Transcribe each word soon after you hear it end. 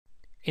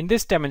In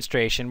this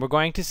demonstration, we're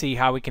going to see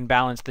how we can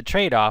balance the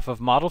trade-off of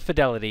model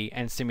fidelity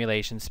and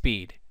simulation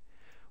speed.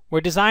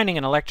 We're designing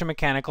an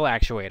electromechanical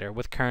actuator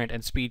with current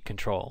and speed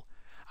control.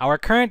 Our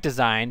current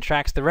design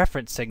tracks the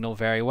reference signal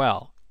very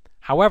well.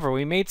 However,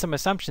 we made some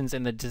assumptions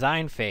in the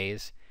design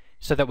phase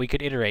so that we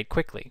could iterate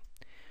quickly.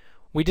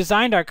 We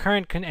designed our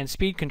current and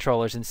speed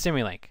controllers in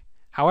Simulink.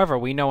 However,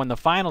 we know in the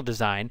final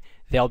design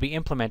they'll be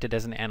implemented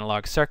as an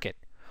analog circuit.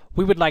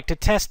 We would like to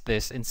test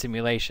this in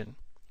simulation.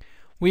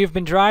 We have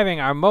been driving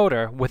our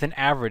motor with an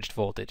averaged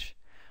voltage.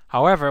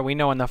 However, we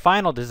know in the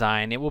final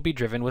design it will be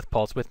driven with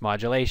pulse width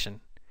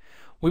modulation.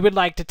 We would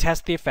like to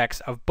test the effects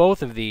of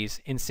both of these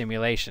in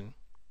simulation.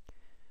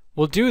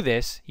 We'll do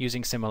this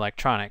using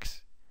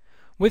SimElectronics.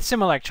 With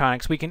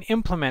SimElectronics, we can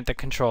implement the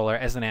controller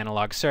as an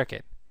analog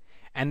circuit,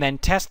 and then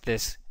test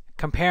this,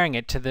 comparing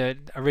it to the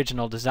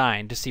original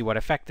design to see what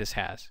effect this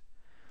has.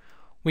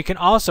 We can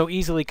also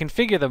easily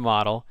configure the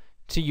model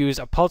to use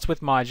a pulse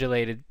width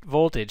modulated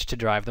voltage to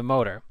drive the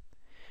motor.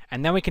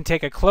 And then we can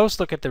take a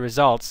close look at the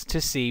results to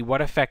see what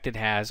effect it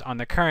has on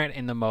the current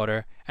in the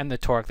motor and the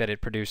torque that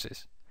it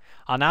produces.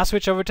 I'll now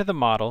switch over to the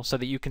model so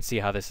that you can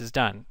see how this is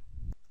done.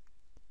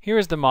 Here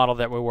is the model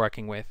that we're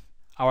working with.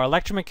 Our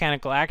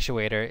electromechanical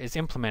actuator is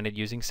implemented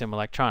using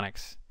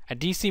SimElectronics. A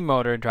DC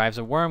motor drives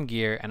a worm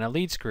gear and a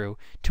lead screw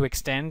to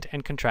extend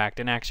and contract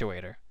an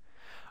actuator.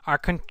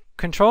 Our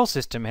control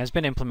system has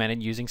been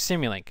implemented using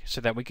Simulink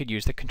so that we could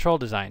use the control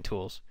design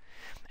tools.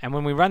 And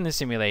when we run the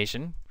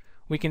simulation,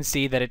 we can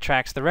see that it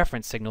tracks the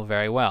reference signal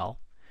very well.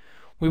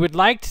 We would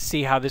like to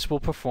see how this will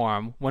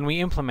perform when we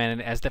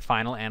implement it as the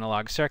final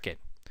analog circuit.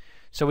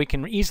 So we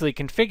can easily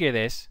configure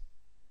this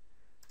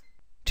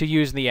to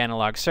use the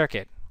analog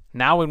circuit.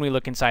 Now when we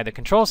look inside the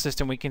control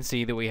system, we can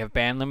see that we have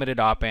band-limited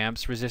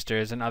op-amps,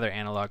 resistors, and other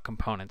analog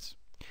components.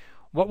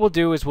 What we'll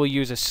do is we'll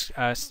use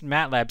a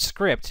MATLAB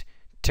script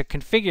to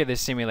configure this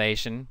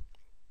simulation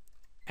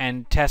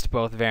and test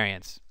both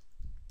variants.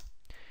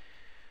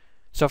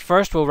 So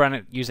first we'll run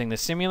it using the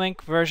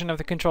Simulink version of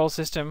the control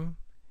system,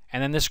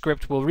 and then the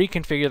script will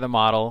reconfigure the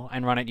model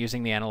and run it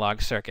using the analog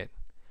circuit.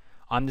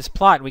 On this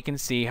plot we can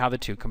see how the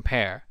two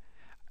compare.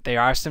 There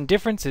are some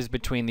differences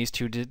between these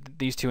two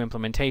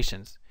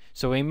implementations,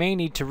 so we may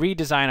need to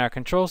redesign our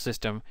control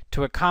system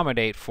to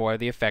accommodate for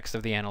the effects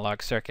of the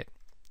analog circuit.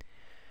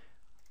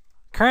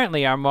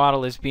 Currently our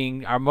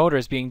motor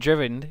is being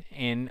driven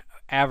in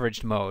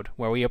averaged mode,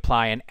 where we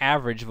apply an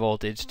average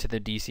voltage to the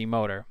DC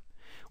motor.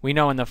 We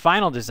know in the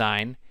final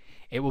design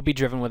it will be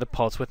driven with a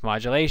pulse width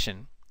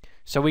modulation.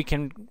 So we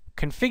can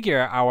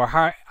configure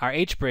our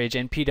H-bridge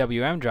and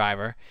PWM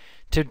driver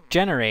to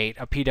generate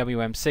a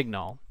PWM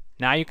signal.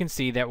 Now you can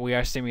see that we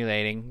are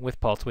simulating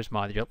with pulse width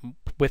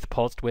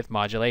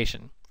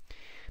modulation.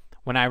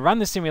 When I run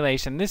the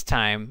simulation this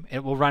time,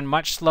 it will run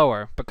much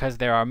slower because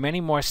there are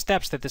many more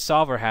steps that the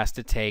solver has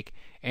to take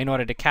in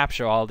order to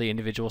capture all the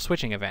individual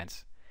switching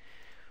events.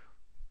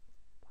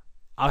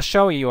 I'll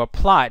show you a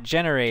plot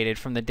generated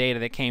from the data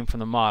that came from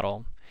the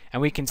model,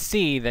 and we can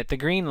see that the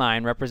green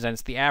line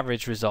represents the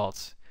average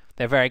results.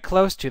 They're very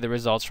close to the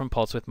results from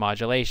pulse width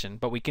modulation,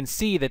 but we can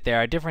see that there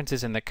are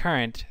differences in the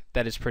current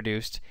that is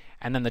produced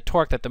and then the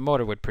torque that the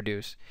motor would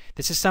produce.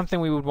 This is something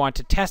we would want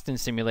to test in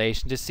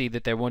simulation to see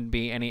that there wouldn't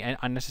be any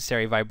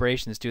unnecessary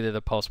vibrations due to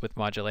the pulse width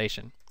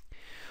modulation.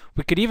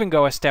 We could even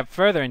go a step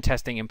further in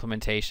testing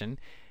implementation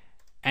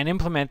and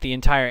implement the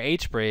entire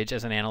H-bridge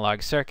as an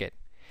analog circuit.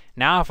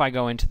 Now if I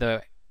go into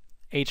the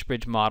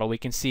H-bridge model, we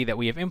can see that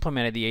we have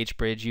implemented the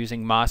H-bridge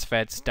using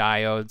MOSFETs,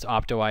 diodes,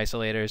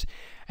 optoisolators,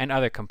 and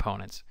other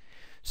components.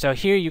 So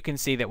here you can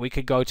see that we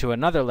could go to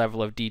another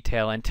level of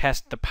detail and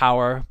test the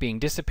power being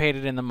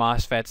dissipated in the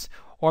MOSFETs,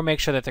 or make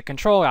sure that the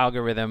control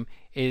algorithm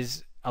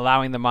is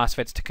allowing the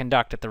MOSFETs to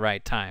conduct at the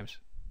right times.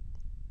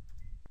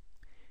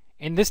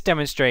 In this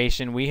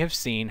demonstration, we have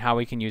seen how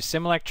we can use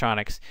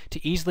SimElectronics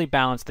to easily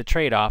balance the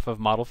trade-off of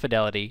model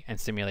fidelity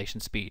and simulation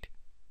speed.